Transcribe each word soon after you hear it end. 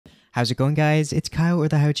How's it going, guys? It's Kyle, or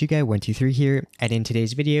the Howto Guy 123 here, and in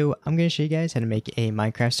today's video, I'm going to show you guys how to make a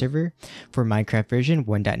Minecraft server for Minecraft version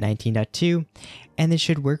 1.19.2, and this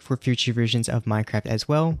should work for future versions of Minecraft as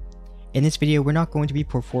well. In this video, we're not going to be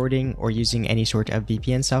port forwarding or using any sort of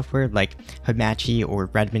VPN software like Hamachi or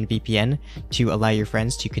RadminVPN to allow your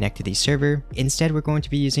friends to connect to the server. Instead, we're going to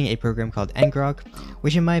be using a program called ngrok,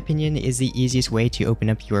 which in my opinion is the easiest way to open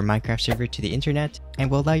up your Minecraft server to the internet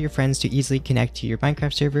and will allow your friends to easily connect to your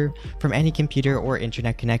Minecraft server from any computer or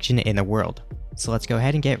internet connection in the world. So let's go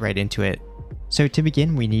ahead and get right into it. So to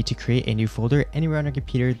begin, we need to create a new folder anywhere on our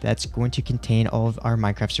computer that's going to contain all of our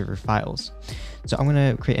Minecraft server files. So I'm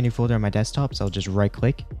going to create a new folder on my desktop, so I'll just right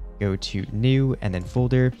click, go to new, and then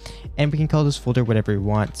folder, and we can call this folder whatever we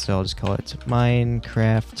want. So I'll just call it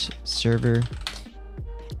Minecraft server.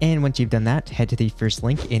 And once you've done that, head to the first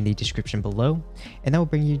link in the description below, and that will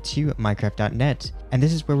bring you to minecraft.net. And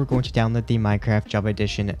this is where we're going to download the Minecraft Java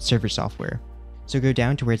Edition server software. So go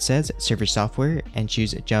down to where it says server software and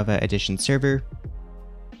choose Java Edition server.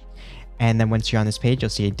 And then once you're on this page, you'll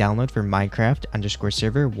see a download for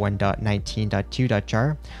Minecraft_server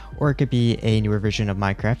 1.19.2.jar, or it could be a newer version of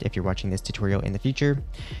Minecraft if you're watching this tutorial in the future.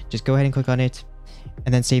 Just go ahead and click on it,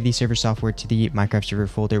 and then save the server software to the Minecraft server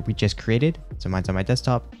folder we just created. So mine's on my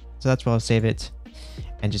desktop, so that's where I'll save it.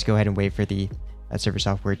 And just go ahead and wait for the server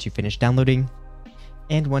software to finish downloading.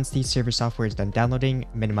 And once the server software is done downloading,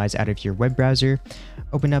 minimize out of your web browser,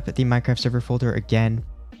 open up the Minecraft server folder again,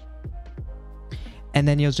 and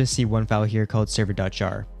then you'll just see one file here called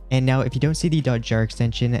server.jar. And now if you don't see the .jar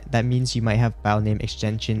extension, that means you might have file name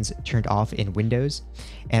extensions turned off in Windows,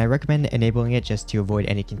 and I recommend enabling it just to avoid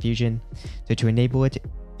any confusion. So to enable it,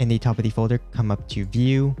 in the top of the folder, come up to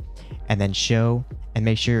View, and then Show, and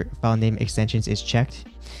make sure file name extensions is checked.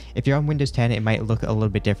 If you're on Windows 10, it might look a little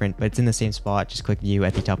bit different, but it's in the same spot. Just click View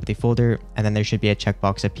at the top of the folder, and then there should be a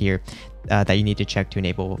checkbox up here that you need to check to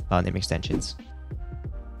enable file name extensions.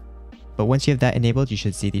 But once you have that enabled, you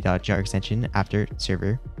should see the .jar extension after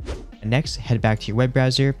server. Next, head back to your web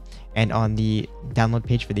browser, and on the download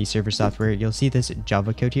page for the server software, you'll see this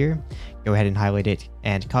Java code here. Go ahead and highlight it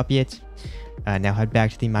and copy it. Now head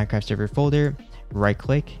back to the Minecraft server folder, right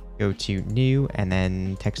click, go to new, and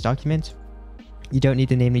then text document. You don't need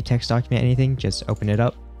to name the text document anything, just open it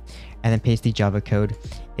up, and then paste the Java code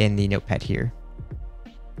in the notepad here.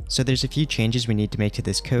 So there's a few changes we need to make to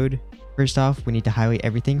this code. First off, we need to highlight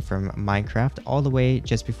everything from Minecraft all the way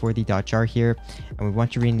just before the .jar here, and we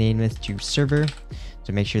want to rename this to server.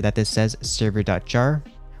 So make sure that this says server.jar.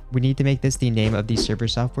 We need to make this the name of the server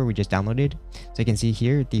software we just downloaded. So you can see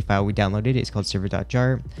here, the file we downloaded is called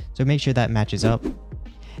server.jar, so make sure that matches up.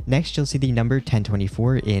 Next, you'll see the number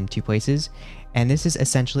 1024 in two places, and this is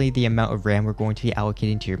essentially the amount of RAM we're going to be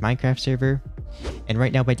allocating to your Minecraft server. And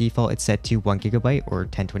right now by default, it's set to 1 GB or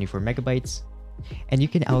 1024 megabytes. And you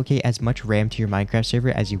can allocate as much RAM to your Minecraft server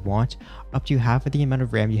as you want, up to half of the amount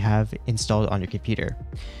of RAM you have installed on your computer.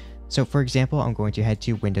 So for example, I'm going to head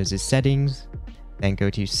to Windows Settings, then go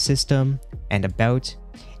to System and About,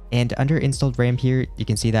 and under installed RAM here, you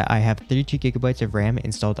can see that I have 32 GB of RAM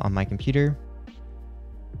installed on my computer.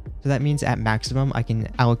 So that means at maximum, I can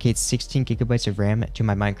allocate 16 GB of RAM to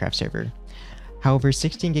my Minecraft server. However,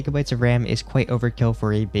 16 GB of RAM is quite overkill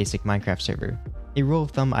for a basic Minecraft server. A rule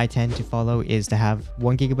of thumb I tend to follow is to have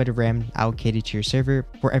 1 GB of RAM allocated to your server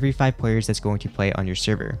for every 5 players that's going to play on your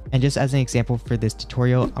server. And just as an example for this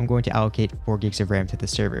tutorial, I'm going to allocate 4 gigs of RAM to the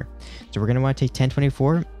server. So we're going to want to take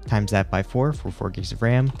 1024 times that by 4 for 4 gigs of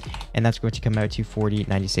RAM, and that's going to come out to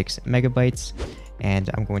 4096 megabytes. And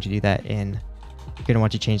I'm going to do that in, you're going to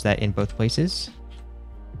want to change that in both places.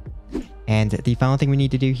 And the final thing we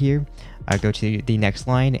need to do here, go to the next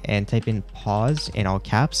line and type in pause in all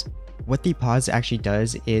caps. What the pause actually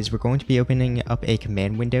does is we're going to be opening up a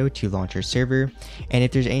command window to launch our server, and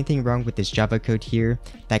if there's anything wrong with this Java code here,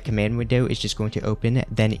 that command window is just going to open,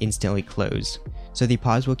 then instantly close. So the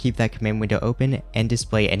pause will keep that command window open and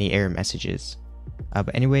display any error messages.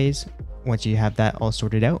 But anyways, once you have that all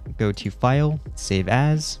sorted out, go to File, Save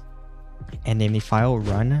As, and name the file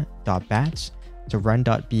run.bat. So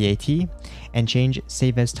run.bat, and change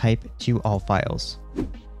save as type to all files. And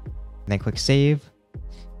then click save.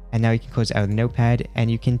 And now you can close out of the notepad,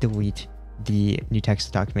 and you can delete the new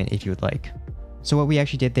text document if you would like. So what we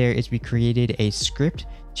actually did there is we created a script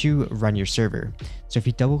to run your server. So if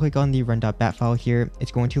you double click on the run.bat file here,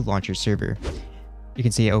 it's going to launch your server. You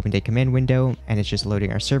can see it opened a command window, and it's just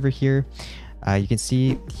loading our server here. You can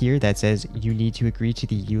see here that says you need to agree to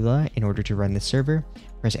the EULA in order to run the server.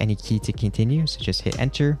 Press any key to continue, so just hit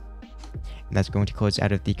enter. And that's going to close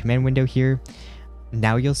out of the command window here.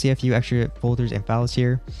 Now you'll see a few extra folders and files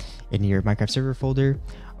here in your Minecraft server folder.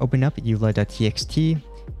 Open up eula.txt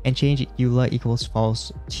and change eula equals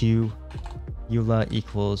false to eula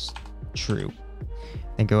equals true.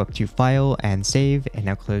 Then go up to File and Save, and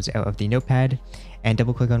now close out of the notepad and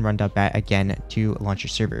double click on run.bat again to launch your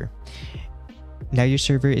server. Now your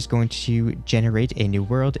server is going to generate a new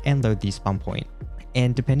world and load the spawn point.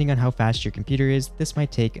 And depending on how fast your computer is, this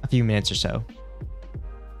might take a few minutes or so.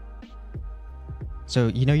 So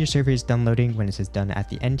you know your server is done loading when it says done at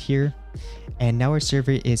the end here. And now our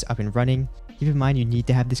server is up and running. Keep in mind you need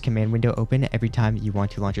to have this command window open every time you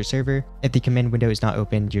want to launch your server. If the command window is not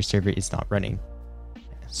open, your server is not running.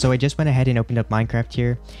 So I just went ahead and opened up Minecraft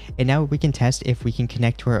here, and now we can test if we can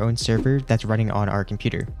connect to our own server that's running on our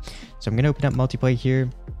computer. So I'm going to open up multiplayer here.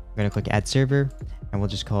 I'm going to click add server, and we'll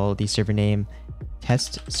just call the server name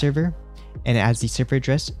test server. And as the server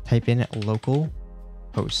address, type in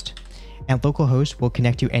localhost. And localhost will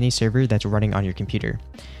connect to any server that's running on your computer.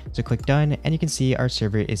 So click done, and you can see our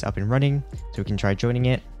server is up and running, so we can try joining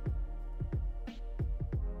it.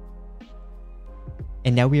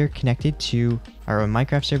 And now we are connected to our own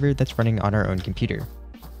Minecraft server that's running on our own computer.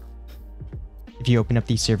 If you open up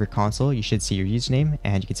the server console, you should see your username,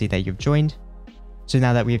 and you can see that you've joined. So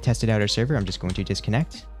now that we have tested out our server, I'm just going to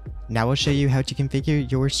disconnect. Now I'll show you how to configure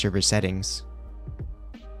your server settings.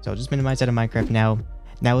 So I'll just minimize out of Minecraft now.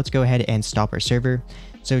 Now let's go ahead and stop our server.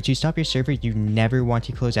 So to stop your server, you never want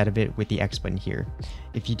to close out of it with the X button here.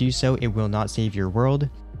 If you do so, it will not save your world.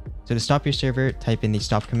 So to stop your server, type in the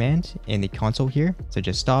stop command in the console here. So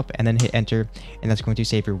just stop and then hit enter, and that's going to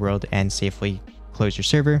save your world and safely close your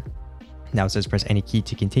server. Now it says press any key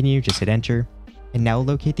to continue, just hit enter. And now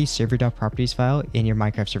locate the server.properties file in your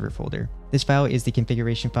Minecraft server folder. This file is the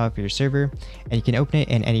configuration file for your server, and you can open it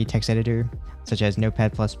in any text editor, such as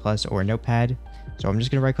Notepad++ or Notepad. So I'm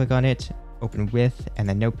just going to right click on it, open with, and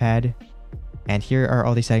then Notepad. And here are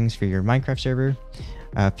all the settings for your Minecraft server.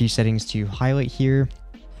 A few settings to highlight here.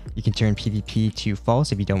 You can turn PvP to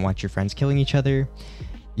false if you don't want your friends killing each other.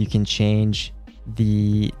 You can change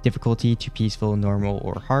the difficulty to peaceful, normal,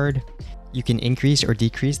 or hard. You can increase or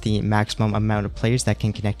decrease the maximum amount of players that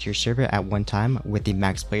can connect to your server at one time with the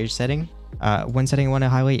max players setting. One setting I want to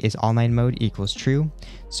highlight is online mode equals true.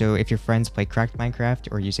 So if your friends play cracked Minecraft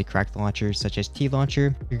or use a cracked launcher such as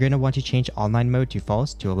T-Launcher, you're going to want to change online mode to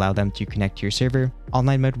false to allow them to connect to your server.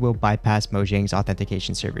 Online mode will bypass Mojang's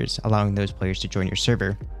authentication servers, allowing those players to join your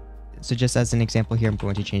server. So just as an example here, I'm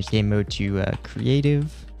going to change game mode to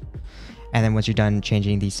creative. And then once you're done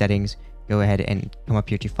changing these settings, go ahead and come up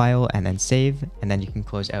here to file and then save, and then you can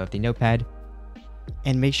close out of the notepad.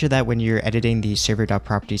 And make sure that when you're editing the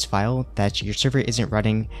server.properties file that your server isn't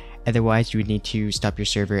running, otherwise you would need to stop your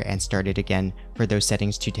server and start it again for those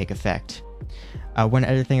settings to take effect. One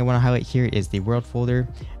other thing I want to highlight here is the world folder.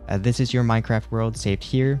 This is your Minecraft world saved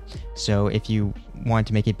here, so if you want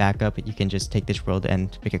to make a backup, you can just take this world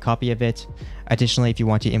and make a copy of it. Additionally, if you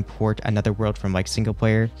want to import another world from like single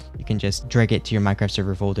player, you can just drag it to your Minecraft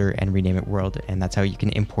server folder and rename it world, and that's how you can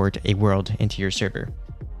import a world into your server.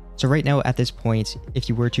 So right now at this point, if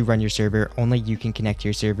you were to run your server, only you can connect to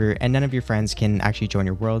your server and none of your friends can actually join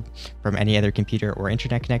your world from any other computer or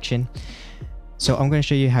internet connection. So I'm going to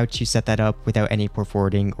show you how to set that up without any port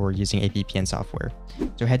forwarding or using a VPN software.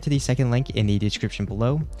 So head to the second link in the description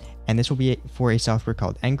below, and this will be for a software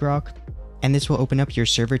called ngrok, and this will open up your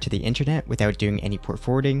server to the internet without doing any port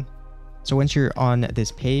forwarding. So once you're on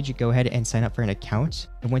this page, go ahead and sign up for an account.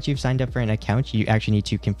 And once you've signed up for an account, you actually need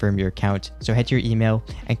to confirm your account. So head to your email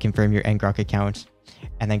and confirm your ngrok account,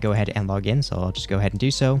 and then go ahead and log in. So I'll just go ahead and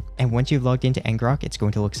do so. And once you've logged into ngrok, it's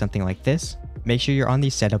going to look something like this. Make sure you're on the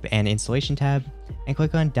setup and installation tab and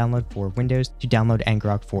click on download for Windows to download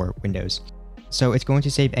ngrok for Windows. So it's going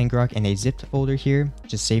to save ngrok in a zipped folder here.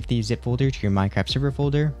 Just save the zip folder to your Minecraft server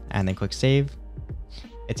folder and then click save.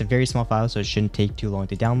 It's a very small file, so it shouldn't take too long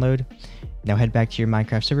to download. Now head back to your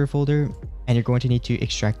Minecraft server folder, and you're going to need to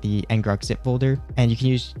extract the ngrok zip folder, and you can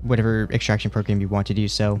use whatever extraction program you want to do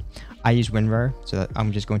so. I use WinRAR, so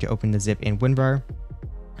I'm just going to open the zip in WinRAR,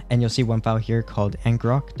 and you'll see one file here called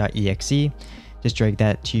ngrok.exe. Just drag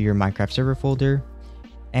that to your Minecraft server folder,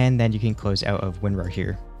 and then you can close out of WinRAR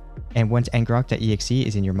here. And once ngrok.exe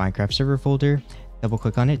is in your Minecraft server folder, double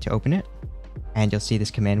click on it to open it, and you'll see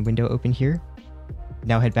this command window open here.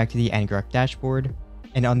 Now head back to the ngrok dashboard,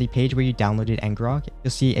 and on the page where you downloaded ngrok, you'll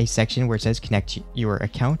see a section where it says connect your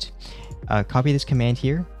account. Copy this command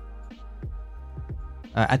here.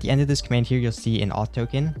 At the end of this command here, you'll see an auth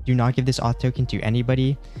token. Do not give this auth token to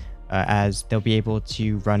anybody, as they'll be able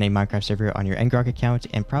to run a Minecraft server on your ngrok account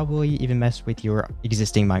and probably even mess with your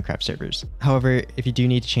existing Minecraft servers. However, if you do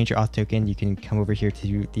need to change your auth token, you can come over here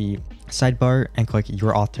to the sidebar and click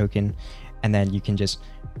your auth token, and then you can just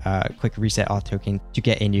click reset auth token to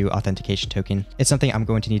get a new authentication token. It's something I'm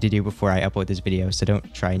going to need to do before I upload this video, so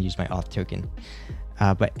don't try and use my auth token.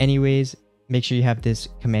 But anyways, make sure you have this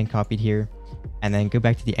command copied here, and then go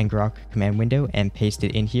back to the ngrok command window and paste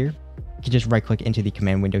it in here. You can just right click into the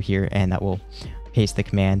command window here, and that will paste the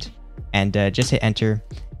command, and just hit enter,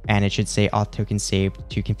 and it should say auth token saved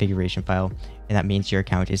to configuration file, and that means your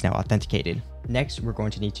account is now authenticated. Next, we're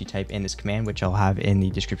going to need to type in this command, which I'll have in the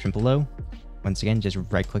description below. Once again, just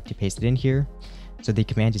right click to paste it in here. So the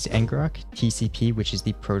command is ngrok TCP, which is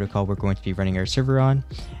the protocol we're going to be running our server on.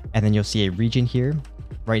 And then you'll see a region here.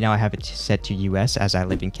 Right now I have it set to US as I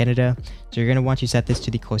live in Canada. So you're going to want to set this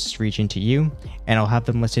to the closest region to you, and I'll have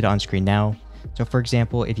them listed on screen now. So for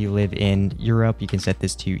example, if you live in Europe, you can set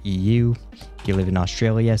this to EU. If you live in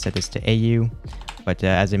Australia, set this to AU. But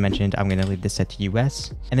as I mentioned, I'm going to leave this set to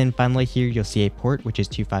US. And then finally here, you'll see a port, which is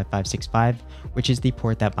 25565, which is the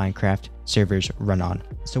port that Minecraft servers run on.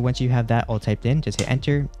 So once you have that all typed in, just hit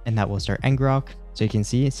enter, and that will start ngrok. So you can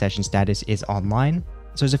see session status is online.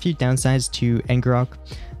 So there's a few downsides to ngrok.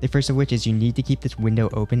 The first of which is you need to keep this window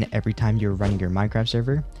open every time you're running your Minecraft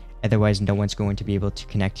server. Otherwise, no one's going to be able to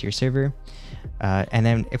connect to your server. And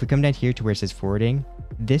then if we come down here to where it says forwarding,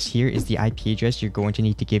 this here is the IP address you're going to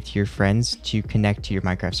need to give to your friends to connect to your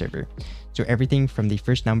Minecraft server. So everything from the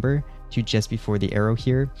first number to just before the arrow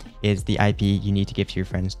here is the IP you need to give to your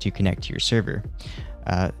friends to connect to your server.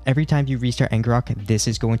 Every time you restart ngrok, this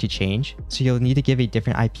is going to change. So you'll need to give a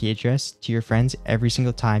different IP address to your friends every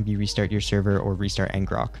single time you restart your server or restart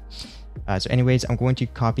ngrok. So anyways, I'm going to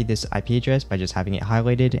copy this IP address by just having it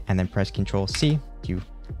highlighted and then press Ctrl+C to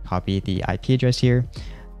copy the IP address here.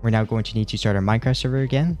 We're now going to need to start our Minecraft server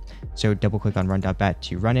again. So double click on run.bat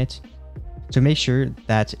to run it. So make sure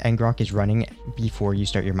that ngrok is running before you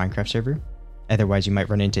start your Minecraft server. Otherwise, you might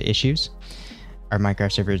run into issues. Our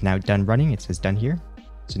Minecraft server is now done running. It says done here.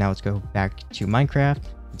 So now let's go back to Minecraft.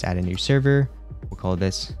 Let's add a new server. We'll call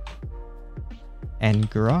this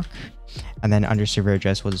ngrok. And then under server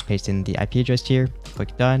address, we'll just paste in the IP address here.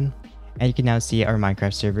 Click done. And you can now see our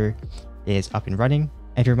Minecraft server is up and running.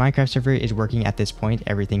 If your Minecraft server is working at this point,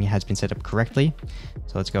 everything has been set up correctly.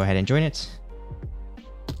 So let's go ahead and join it.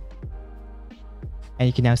 And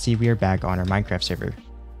you can now see we are back on our Minecraft server.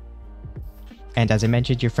 And as I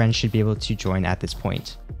mentioned, your friends should be able to join at this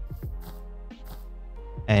point.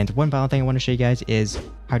 And one final thing I want to show you guys is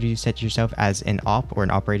how do you set yourself as an op or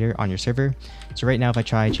an operator on your server. So right now, if I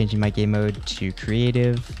try changing my game mode to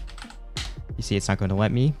creative, you see it's not going to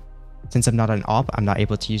let me. Since I'm not an op, I'm not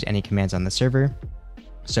able to use any commands on the server.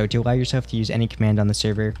 So to allow yourself to use any command on the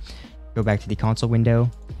server, go back to the console window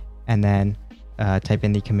and then type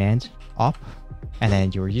in the command op and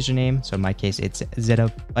then your username. So in my case, it's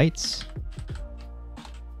zettabytes,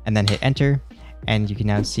 and then hit enter. And you can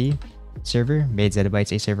now see server made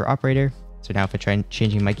zettabytes a server operator. So now if I try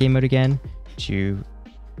changing my game mode again to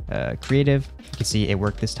creative, you can see it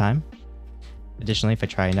worked this time. Additionally, if I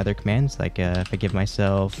try another command, like if I give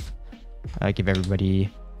myself, give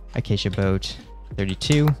everybody acacia boat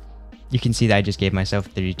 32, you can see that I just gave myself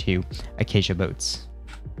 32 acacia boats.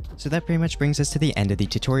 So that pretty much brings us to the end of the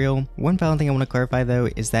tutorial. One final thing I want to clarify though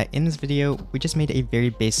is that in this video, we just made a very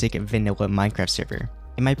basic vanilla Minecraft server.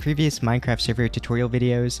 In my previous Minecraft server tutorial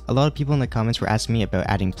videos, a lot of people in the comments were asking me about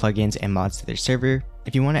adding plugins and mods to their server.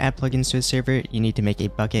 If you want to add plugins to a server, you need to make a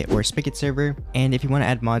bucket or spigot server, and if you want to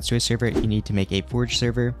add mods to a server, you need to make a forge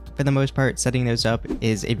server. For the most part, setting those up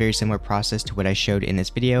is a very similar process to what I showed in this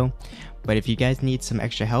video, but if you guys need some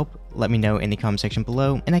extra help, let me know in the comment section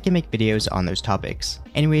below and I can make videos on those topics.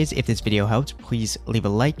 Anyways, if this video helped, please leave a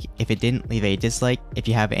like. If it didn't, leave a dislike. If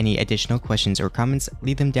you have any additional questions or comments,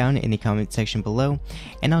 leave them down in the comment section below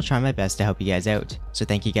and I'll try my best to help you guys out. So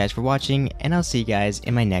thank you guys for watching, and I'll see you guys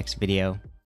in my next video.